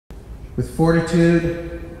With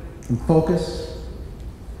fortitude and focus,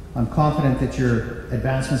 I'm confident that your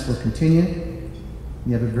advancements will continue.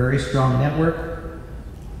 You have a very strong network.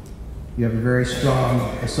 You have a very strong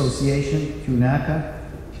association through NACA.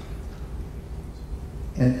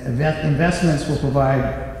 And investments will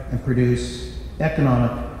provide and produce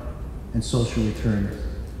economic and social returns,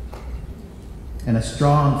 and a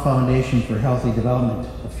strong foundation for healthy development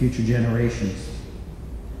of future generations.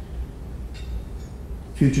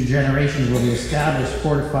 Future generations will be established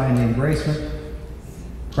fortifying the embracement,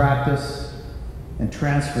 practice, and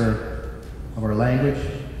transfer of our language,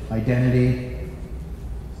 identity,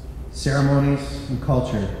 ceremonies, and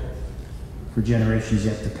culture for generations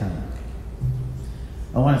yet to come.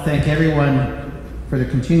 I want to thank everyone for their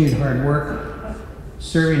continued hard work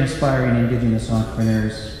serving aspiring Indigenous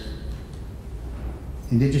entrepreneurs.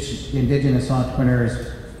 Indigenous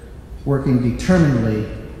entrepreneurs working determinedly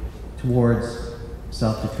towards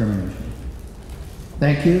self-determination.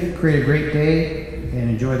 Thank you. Create a great day and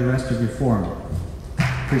enjoy the rest of your forum.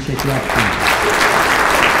 Appreciate the opportunity.